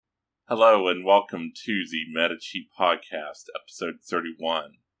Hello and welcome to the Medici Podcast, episode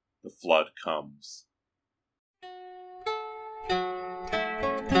 31, The Flood Comes.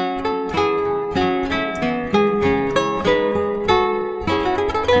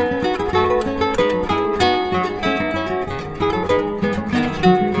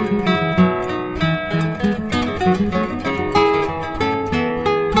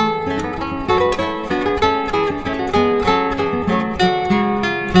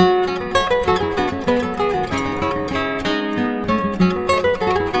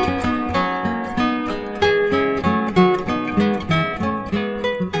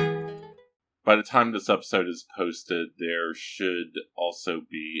 By the time this episode is posted, there should also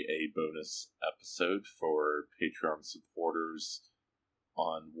be a bonus episode for Patreon supporters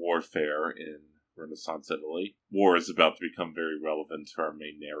on warfare in Renaissance Italy. War is about to become very relevant to our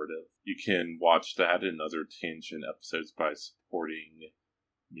main narrative. You can watch that and other tangent episodes by supporting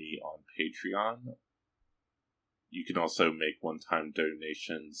me on Patreon. You can also make one-time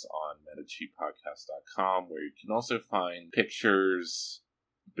donations on MediciPodcast.com, where you can also find pictures,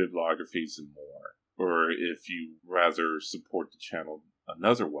 bibliographies, and more. Or if you rather support the channel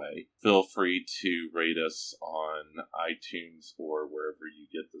another way, feel free to rate us on iTunes or wherever you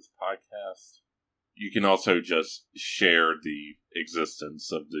get this podcast. You can also just share the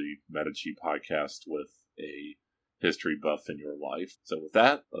existence of the Medici podcast with a history buff in your life. So with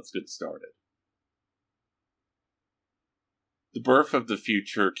that, let's get started. The birth of the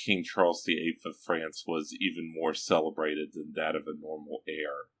future King Charles VIII of France was even more celebrated than that of a normal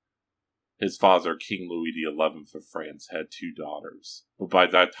heir. His father, King Louis XI of France, had two daughters, but by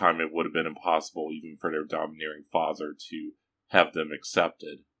that time it would have been impossible even for their domineering father to have them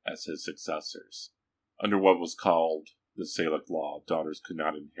accepted as his successors. Under what was called the Salic law, daughters could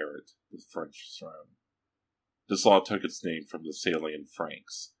not inherit the French throne. This law took its name from the Salian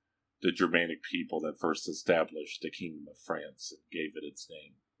Franks, the Germanic people that first established the Kingdom of France and gave it its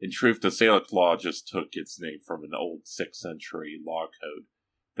name. In truth, the Salic law just took its name from an old 6th century law code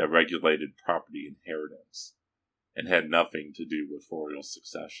that regulated property inheritance and had nothing to do with royal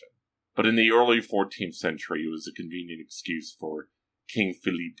succession. But in the early 14th century, it was a convenient excuse for King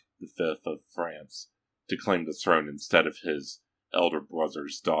Philippe V of France to claim the throne instead of his elder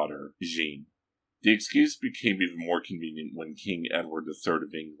brother's daughter, Jeanne. The excuse became even more convenient when King Edward III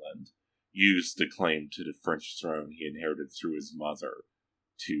of England used the claim to the French throne he inherited through his mother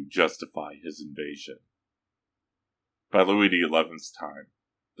to justify his invasion. By Louis XI's time,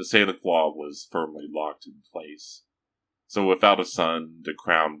 the Salic law was firmly locked in place, so without a son, the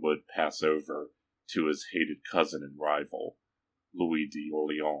crown would pass over to his hated cousin and rival, Louis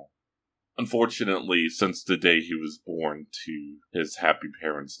d'Orléans. Unfortunately, since the day he was born to his happy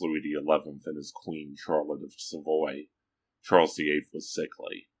parents Louis XI and his queen Charlotte of Savoy, Charles VIII was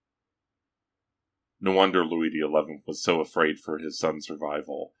sickly. No wonder Louis XI was so afraid for his son's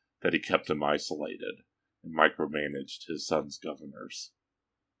survival that he kept him isolated and micromanaged his son's governors.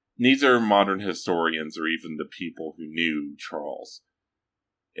 Neither modern historians or even the people who knew Charles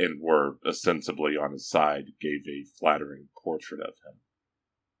and were ostensibly on his side gave a flattering portrait of him.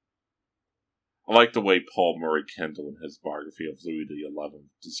 I like the way Paul Murray Kendall in his biography of Louis XI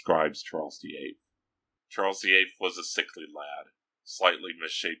describes Charles VIII. Charles VIII was a sickly lad, slightly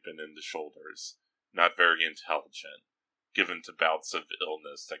misshapen in the shoulders, not very intelligent, given to bouts of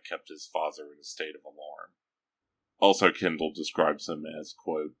illness that kept his father in a state of alarm. Also, Kendall describes him as,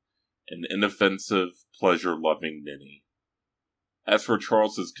 quote, an inoffensive, pleasure-loving ninny. As for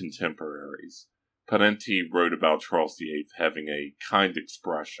Charles's contemporaries, Parenti wrote about Charles VIII having a kind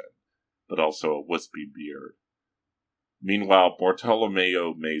expression, but also a wispy beard. Meanwhile,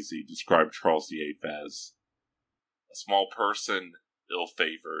 Bartolomeo Mezzi described Charles VIII as a small person,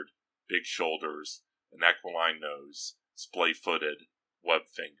 ill-favored, big shoulders, an aquiline nose, splay-footed,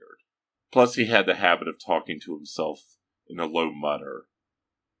 web-fingered. Plus, he had the habit of talking to himself in a low mutter.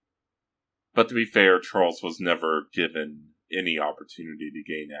 But to be fair, Charles was never given any opportunity to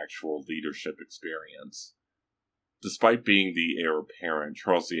gain actual leadership experience. Despite being the heir apparent,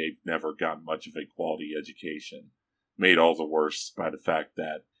 Charles VIII never got much of a quality education, made all the worse by the fact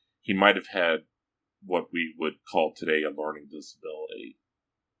that he might have had what we would call today a learning disability.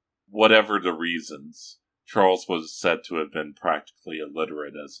 Whatever the reasons, Charles was said to have been practically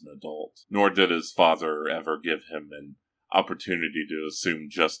illiterate as an adult, nor did his father ever give him an opportunity to assume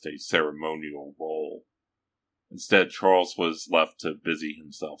just a ceremonial role. Instead, Charles was left to busy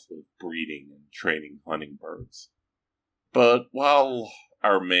himself with breeding and training hunting birds. But while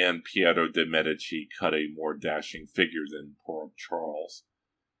our man Piero de' Medici cut a more dashing figure than poor Charles,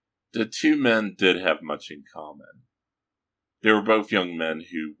 the two men did have much in common. They were both young men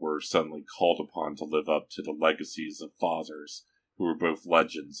who were suddenly called upon to live up to the legacies of fathers who were both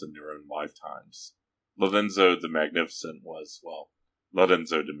legends in their own lifetimes. Lorenzo the Magnificent was, well,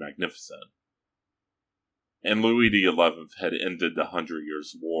 Lorenzo the Magnificent. And Louis XI had ended the 100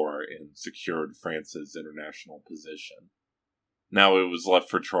 Years' War and secured France's international position. Now it was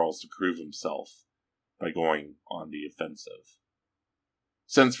left for Charles to prove himself by going on the offensive.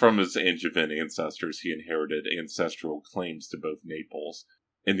 Since from his Angevin ancestors he inherited ancestral claims to both Naples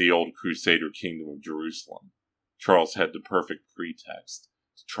and the old Crusader kingdom of Jerusalem, Charles had the perfect pretext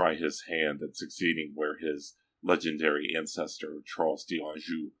to try his hand at succeeding where his legendary ancestor Charles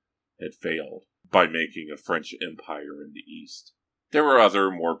d'Anjou had failed, by making a French empire in the east. There were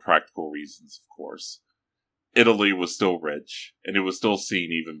other, more practical reasons, of course. Italy was still rich, and it was still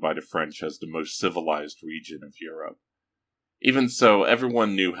seen even by the French as the most civilized region of Europe. Even so,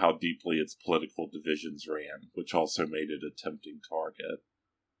 everyone knew how deeply its political divisions ran, which also made it a tempting target.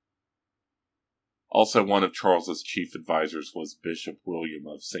 Also, one of Charles's chief advisors was Bishop William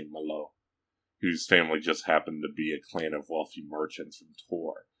of St. Malo, whose family just happened to be a clan of wealthy merchants from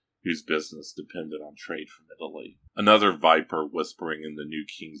Tours, whose business depended on trade from Italy. Another viper whispering in the new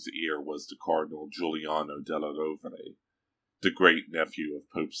king's ear was the Cardinal Giuliano della Rovere, the great-nephew of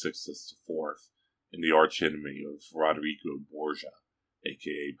Pope Sixtus IV, and the archenemy of Rodrigo Borgia,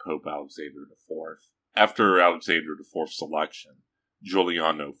 aka Pope Alexander IV. After Alexander IV's election,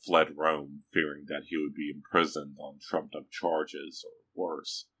 Giuliano fled Rome, fearing that he would be imprisoned on trumped-up charges, or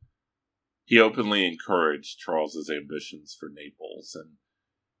worse. He openly encouraged Charles's ambitions for Naples, and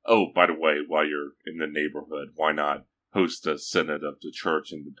oh, by the way, while you're in the neighborhood, why not host a synod of the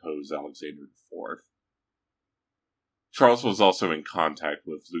church and depose Alexander IV? Charles was also in contact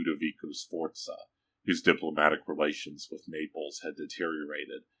with Ludovico Sforza, whose diplomatic relations with Naples had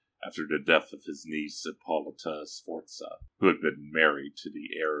deteriorated after the death of his niece Ippolita Sforza, who had been married to the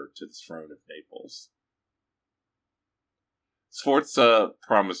heir to the throne of Naples. Sforza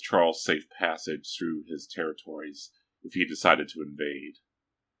promised Charles safe passage through his territories if he decided to invade.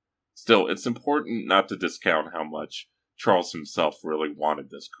 Still, it's important not to discount how much Charles himself really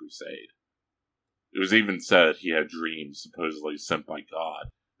wanted this crusade. It was even said he had dreams supposedly sent by God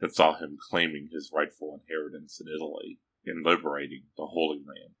that saw him claiming his rightful inheritance in Italy and liberating the Holy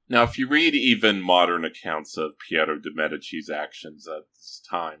Land. Now, if you read even modern accounts of Piero de' Medici's actions at this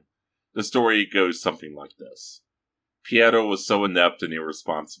time, the story goes something like this. Piero was so inept and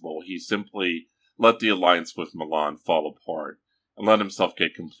irresponsible, he simply let the alliance with Milan fall apart and let himself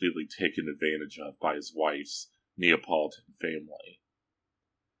get completely taken advantage of by his wife's Neapolitan family.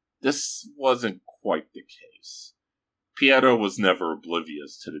 This wasn't quite the case. Piero was never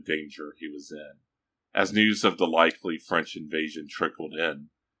oblivious to the danger he was in. As news of the likely French invasion trickled in,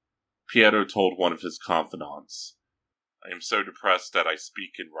 Piero told one of his confidants, "I am so depressed that I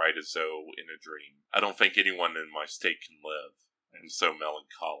speak and write as though in a dream. I don't think anyone in my state can live. I am so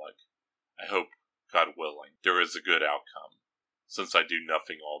melancholic. I hope, God willing, there is a good outcome, since I do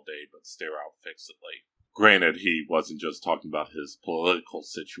nothing all day but stare out fixedly." Granted, he wasn't just talking about his political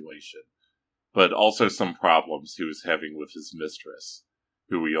situation, but also some problems he was having with his mistress,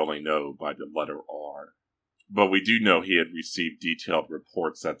 who we only know by the letter R. But we do know he had received detailed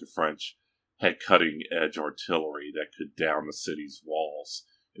reports that the French had cutting-edge artillery that could down the city's walls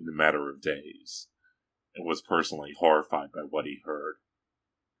in a matter of days, and was personally horrified by what he heard.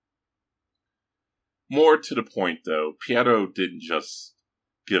 More to the point, though, Piero didn't just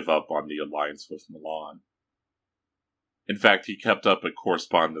give up on the alliance with Milan. In fact, he kept up a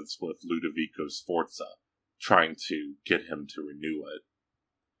correspondence with Ludovico Sforza, trying to get him to renew it.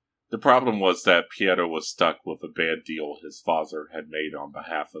 The problem was that Piero was stuck with a bad deal his father had made on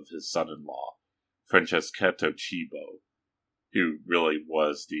behalf of his son-in-law, Franceschetto Cibo, who really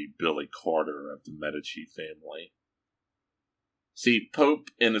was the Billy Carter of the Medici family. See, Pope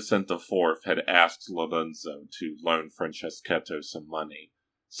Innocent IV had asked Lorenzo to loan Franceschetto some money,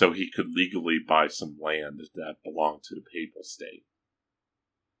 so he could legally buy some land that belonged to the Papal State.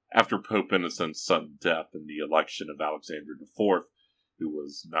 After Pope Innocent's sudden death and the election of Alexander IV, who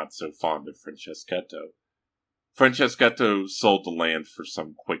was not so fond of Franceschetto, Franceschetto sold the land for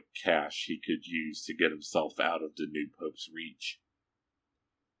some quick cash he could use to get himself out of the new Pope's reach.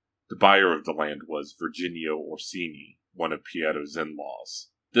 The buyer of the land was Virginio Orsini, one of Piero's in-laws.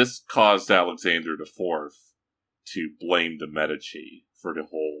 This caused Alexander IV to blame the Medici for the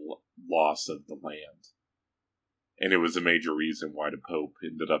whole loss of the land. And it was a major reason why the Pope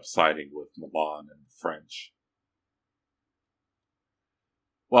ended up siding with Milan and the French.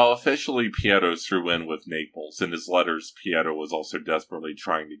 While officially Piero threw in with Naples, in his letters Piero was also desperately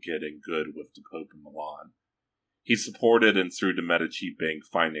trying to get in good with the Pope in Milan. He supported and through the Medici Bank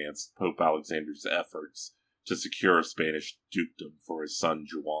financed Pope Alexander's efforts to secure a Spanish dukedom for his son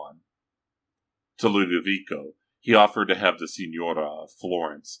Juan. To Ludovico, he offered to have the Signora of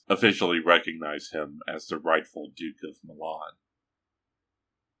Florence officially recognize him as the rightful Duke of Milan.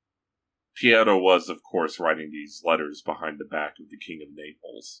 Piero was, of course, writing these letters behind the back of the King of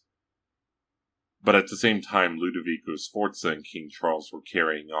Naples. But at the same time, Ludovico Sforza and King Charles were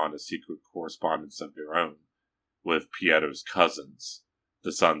carrying on a secret correspondence of their own with Piero's cousins,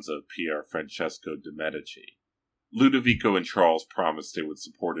 the sons of Pier Francesco de' Medici. Ludovico and Charles promised they would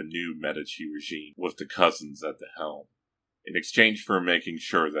support a new Medici regime with the cousins at the helm, in exchange for making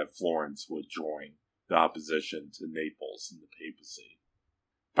sure that Florence would join the opposition to Naples and the papacy.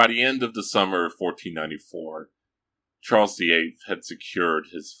 By the end of the summer of 1494, Charles VIII had secured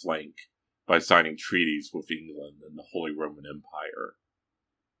his flank by signing treaties with England and the Holy Roman Empire.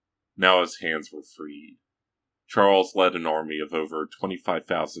 Now his hands were freed. Charles led an army of over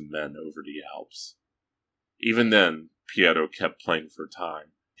 25,000 men over the Alps. Even then, Piero kept playing for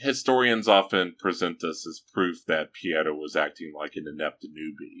time. Historians often present this as proof that Piero was acting like an inept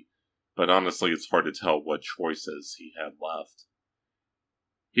newbie, but honestly it's hard to tell what choices he had left.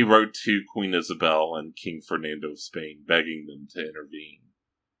 He wrote to Queen Isabel and King Ferdinand of Spain begging them to intervene,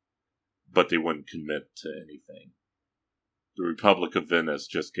 but they wouldn't commit to anything. The Republic of Venice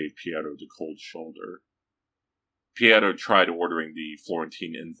just gave Piero the cold shoulder. Piero tried ordering the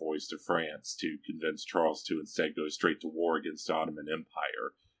Florentine envoys to France to convince Charles to instead go straight to war against the Ottoman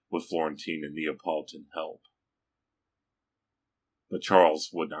Empire with Florentine and Neapolitan help. But Charles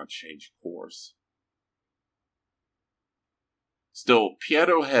would not change course. Still,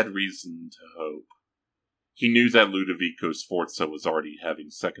 Piero had reason to hope. He knew that Ludovico Sforza was already having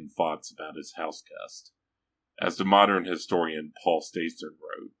second thoughts about his houseguest. As the modern historian Paul Stacer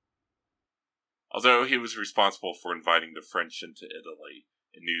wrote, although he was responsible for inviting the French into Italy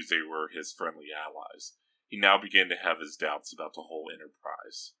and knew they were his friendly allies, he now began to have his doubts about the whole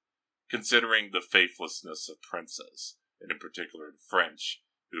enterprise. Considering the faithlessness of princes, and in particular the French,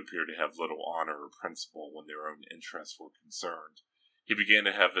 who appeared to have little honor or principle when their own interests were concerned, he began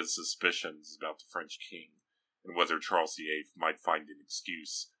to have his suspicions about the French king and whether Charles VIII might find an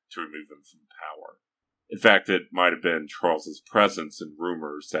excuse to remove him from power. In fact, it might have been Charles's presence and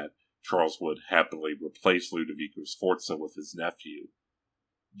rumors that Charles would happily replace Ludovico Sforza with his nephew,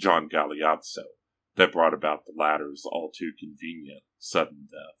 John Galeazzo, that brought about the latter's all too convenient sudden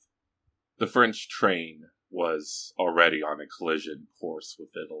death. The French train was already on a collision course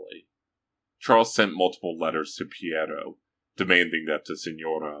with Italy. Charles sent multiple letters to Piero, demanding that the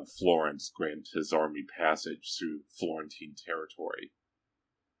Signora of Florence grant his army passage through Florentine territory.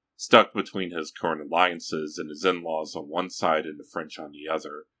 Stuck between his current alliances and his in-laws on one side and the French on the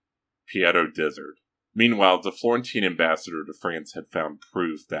other, Piero dithered. Meanwhile, the Florentine ambassador to France had found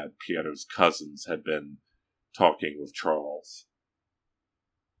proof that Piero's cousins had been talking with Charles.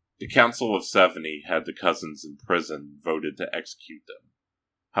 The Council of 70 had the cousins in prison voted to execute them.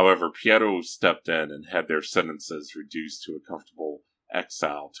 However, Piero stepped in and had their sentences reduced to a comfortable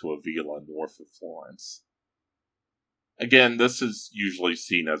exile to a villa north of Florence. Again, this is usually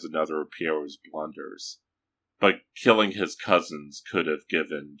seen as another of Piero's blunders, but killing his cousins could have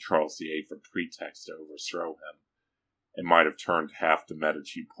given Charles VIII a pretext to overthrow him, and might have turned half the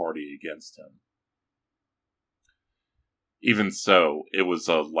Medici party against him. Even so, it was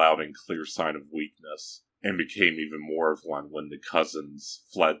a loud and clear sign of weakness, and became even more of one when the cousins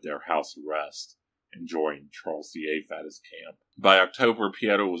fled their house arrest and joined Charles VIII at his camp. By October,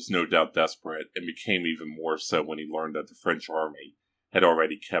 Piero was no doubt desperate, and became even more so when he learned that the French army had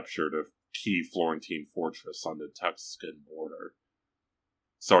already captured a key Florentine fortress on the Tuscan border,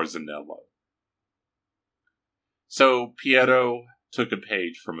 Sarzanello. So Piero took a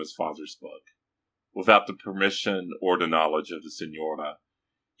page from his father's book. Without the permission or the knowledge of the Signora,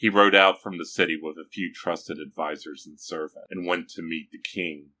 he rode out from the city with a few trusted advisors and servants, and went to meet the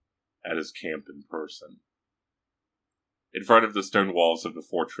king at his camp in person. In front of the stone walls of the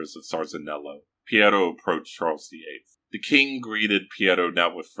fortress of Sarzanello, Piero approached Charles VIII. The king greeted Piero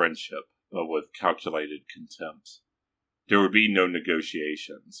not with friendship, but with calculated contempt. There would be no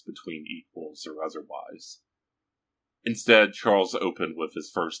negotiations between equals or otherwise. Instead, Charles opened with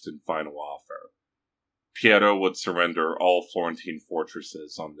his first and final offer. Piero would surrender all Florentine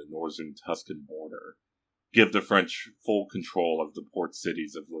fortresses on the northern Tuscan border, give the French full control of the port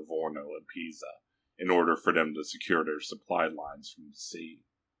cities of Livorno and Pisa in order for them to secure their supply lines from the sea,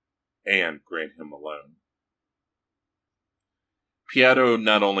 and grant him a loan. Piero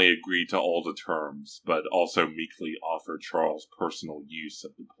not only agreed to all the terms, but also meekly offered Charles personal use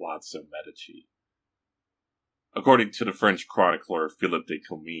of the Palazzo Medici. According to the French chronicler Philippe de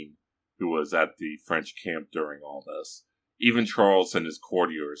Comines, who was at the French camp during all this, even Charles and his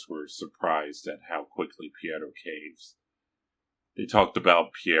courtiers were surprised at how quickly Piero caves. They talked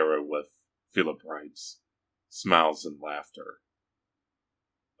about Piero with, Philip writes, smiles and laughter.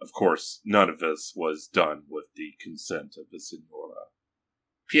 Of course, none of this was done with the consent of the Signora.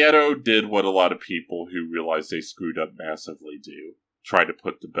 Piero did what a lot of people who realize they screwed up massively do, try to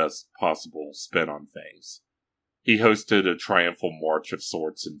put the best possible spin on things. He hosted a triumphal march of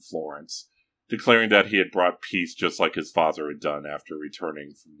sorts in Florence, declaring that he had brought peace just like his father had done after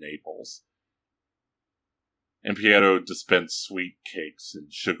returning from Naples. And Piero dispensed sweet cakes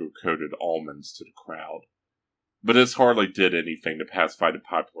and sugar-coated almonds to the crowd. But this hardly did anything to pacify the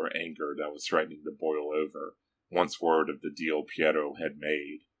popular anger that was threatening to boil over once word of the deal Piero had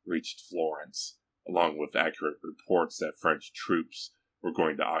made reached Florence, along with accurate reports that French troops were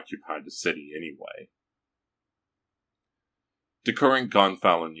going to occupy the city anyway. The current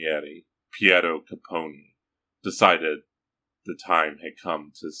Gonfaloniere, Piero Capponi, decided the time had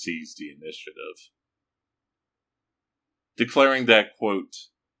come to seize the initiative. Declaring that, quote,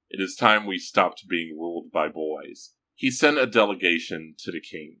 "It is time we stopped being ruled by boys," he sent a delegation to the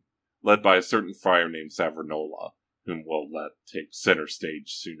king, led by a certain friar named Savonarola, whom we'll let take center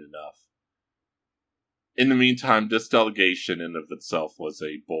stage soon enough. In the meantime, this delegation in of itself was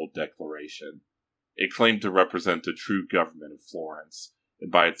a bold declaration. It claimed to represent the true government of Florence,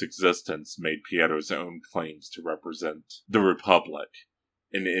 and by its existence made Piero's own claims to represent the Republic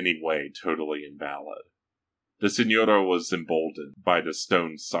in any way totally invalid. The Signora was emboldened by the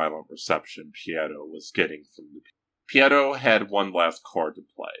stone silent reception Piero was getting from the people. Piero had one last card to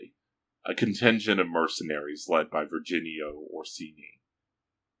play, a contingent of mercenaries led by Virginio Orsini.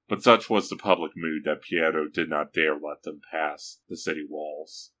 But such was the public mood that Piero did not dare let them pass the city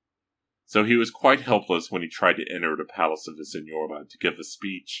walls. So he was quite helpless when he tried to enter the palace of the Signora to give a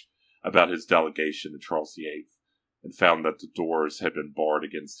speech about his delegation to Charles VIII, and found that the doors had been barred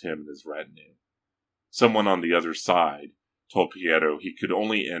against him and his retinue. Someone on the other side told Piero he could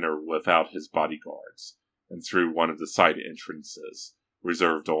only enter without his bodyguards, and through one of the side entrances,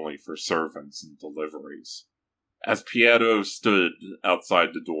 reserved only for servants and deliveries. As Piero stood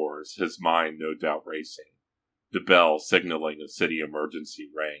outside the doors, his mind no doubt racing, the bell signaling a city emergency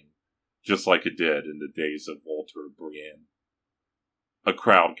rang, just like it did in the days of Walter Brienne. A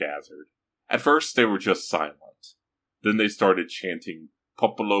crowd gathered. At first they were just silent. Then they started chanting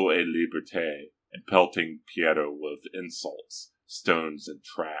Popolo e Liberté and pelting Piero with insults, stones, and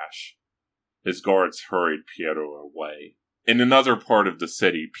trash. His guards hurried Piero away. In another part of the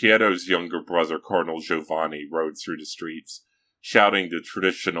city, Piero's younger brother Cardinal Giovanni rode through the streets, shouting the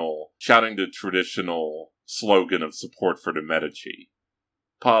traditional slogan of support for the Medici.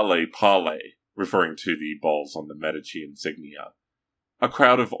 Palle, palle, referring to the balls on the Medici insignia. A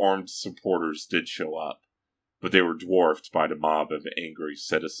crowd of armed supporters did show up, but they were dwarfed by the mob of angry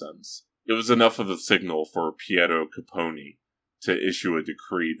citizens. It was enough of a signal for Piero Capponi to issue a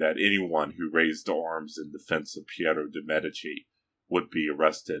decree that anyone who raised arms in defense of Piero de' Medici would be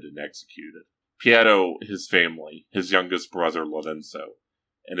arrested and executed. Piero, his family, his youngest brother Lorenzo,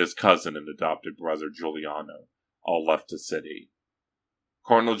 and his cousin and adopted brother Giuliano all left the city.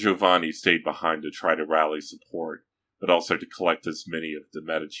 Cardinal Giovanni stayed behind to try to rally support, but also to collect as many of de'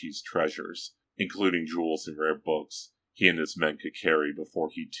 Medici's treasures, including jewels and rare books, he and his men could carry before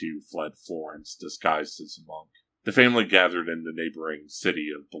he too fled Florence disguised as a monk. The family gathered in the neighboring city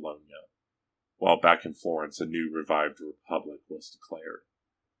of Bologna, while back in Florence a new revived republic was declared.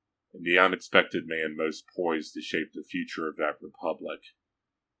 And the unexpected man most poised to shape the future of that republic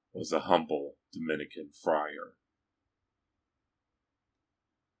was a humble Dominican friar.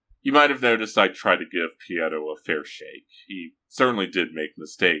 You might have noticed I tried to give Piero a fair shake. He certainly did make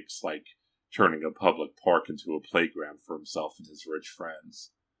mistakes, like turning a public park into a playground for himself and his rich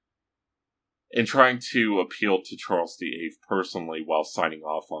friends. In trying to appeal to Charles VIII personally while signing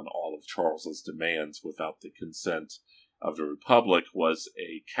off on all of Charles's demands without the consent of the Republic was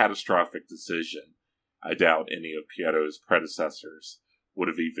a catastrophic decision I doubt any of Piero's predecessors would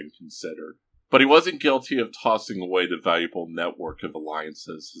have even considered. But he wasn't guilty of tossing away the valuable network of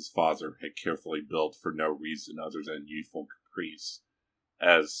alliances his father had carefully built for no reason other than youthful caprice,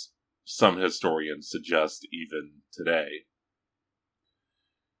 as some historians suggest even today.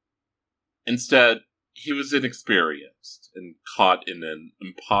 Instead, he was inexperienced and caught in an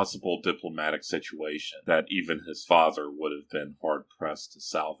impossible diplomatic situation that even his father would have been hard-pressed to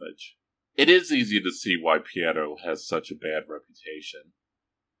salvage. It is easy to see why Piero has such a bad reputation.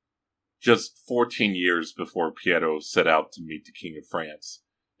 Just 14 years before Piero set out to meet the King of France,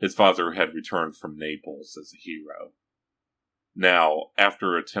 His father had returned from Naples as a hero. Now,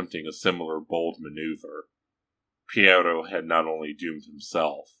 after attempting a similar bold maneuver, Piero had not only doomed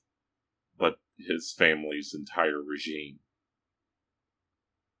himself, but his family's entire regime.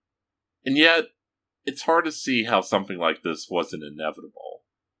 And yet, it's hard to see how something like this wasn't inevitable,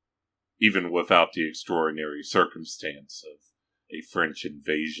 even without the extraordinary circumstance of a French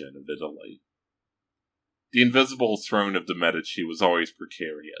invasion of Italy. The invisible throne of the Medici was always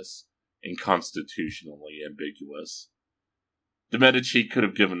precarious and constitutionally ambiguous. The Medici could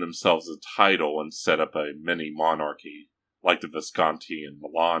have given themselves a title and set up a mini-monarchy, like the Visconti in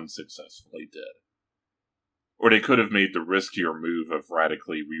Milan successfully did. Or they could have made the riskier move of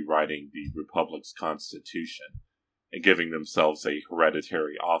radically rewriting the Republic's constitution and giving themselves a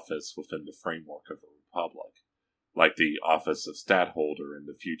hereditary office within the framework of a republic, like the office of stadtholder in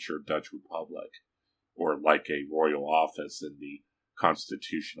the future Dutch Republic, or like a royal office in the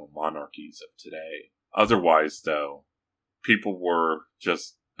constitutional monarchies of today. Otherwise, though, people were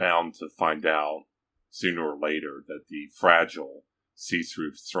just bound to find out, sooner or later, that the fragile,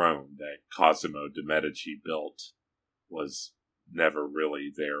 see-through throne that Cosimo de' Medici built was never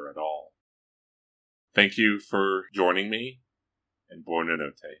really there at all. Thank you for joining me, and buona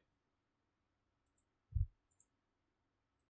notte.